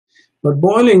But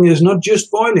boiling is not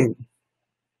just boiling.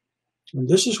 And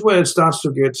this is where it starts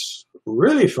to get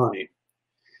really funny.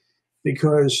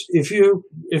 Because if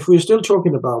we're still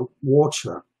talking about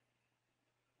water,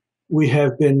 we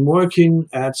have been working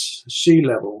at sea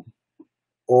level,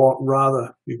 or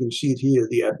rather, you can see it here,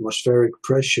 the atmospheric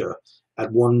pressure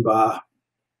at 1 bar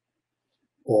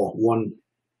or 1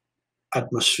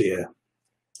 atmosphere.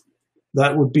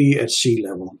 That would be at sea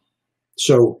level.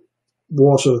 So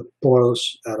water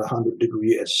boils at 100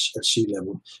 degrees at sea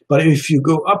level. But if you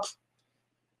go up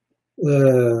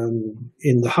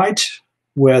in the height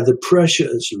where the pressure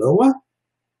is lower,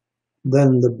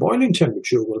 then the boiling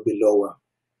temperature will be lower.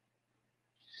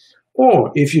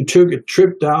 Or if you took a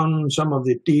trip down some of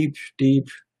the deep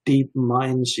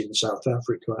mines in South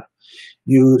Africa,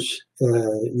 you'd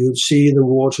see the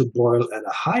water boil at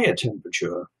a higher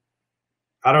temperature.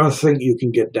 I don't think you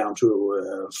can get down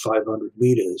to 500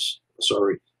 meters,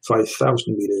 sorry,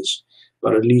 5,000 meters,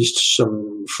 but at least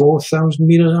some 4,000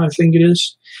 meters, I think it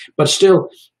is. But still,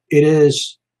 it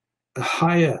is a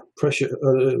higher pressure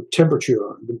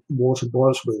temperature the water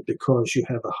boils with, because you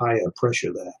have a higher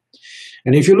pressure there.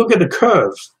 And if you look at the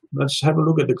curve, let's have a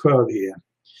look at the curve here.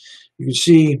 You can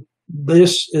see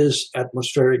this is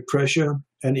atmospheric pressure,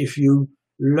 and if you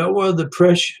lower the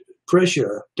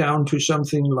pressure down to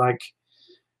something like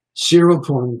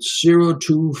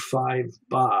 0.025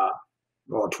 bar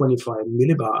or 25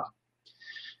 millibar,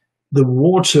 the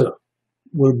water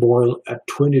will boil at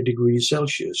 20 degrees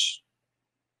Celsius.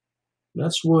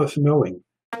 That's worth knowing.